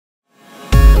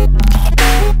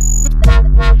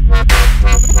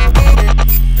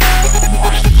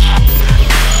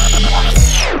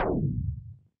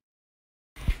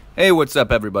Hey, what's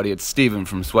up everybody? It's Steven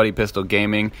from Sweaty Pistol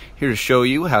Gaming, here to show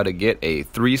you how to get a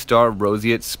 3-star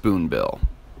Roseate Spoonbill.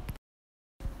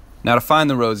 Now to find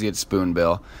the Roseate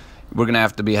Spoonbill, we're going to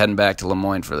have to be heading back to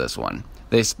Lemoyne for this one.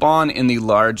 They spawn in the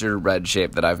larger red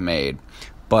shape that I've made,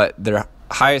 but their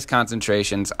highest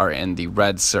concentrations are in the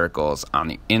red circles on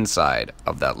the inside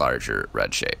of that larger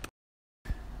red shape.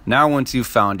 Now once you've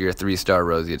found your 3-star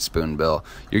Roseate Spoonbill,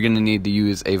 you're going to need to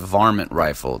use a varmint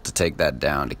rifle to take that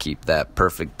down to keep that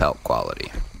perfect pelt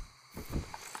quality.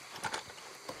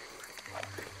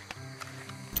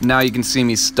 Now you can see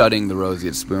me studying the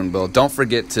Roseate Spoonbill. Don't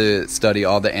forget to study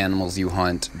all the animals you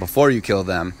hunt before you kill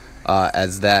them,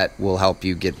 as that will help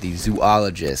you get the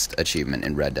Zoologist achievement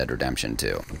in Red Dead Redemption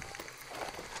 2.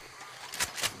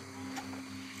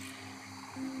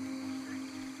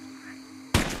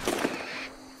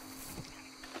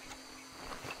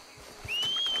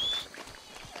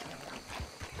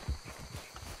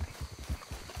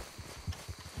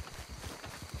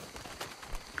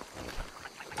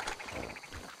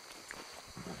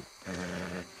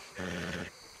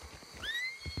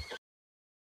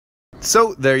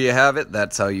 So there you have it.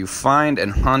 That's how you find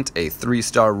and hunt a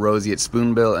 3-star Roseate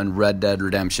Spoonbill in Red Dead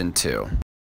Redemption 2.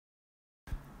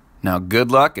 Now good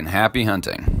luck and happy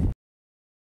hunting.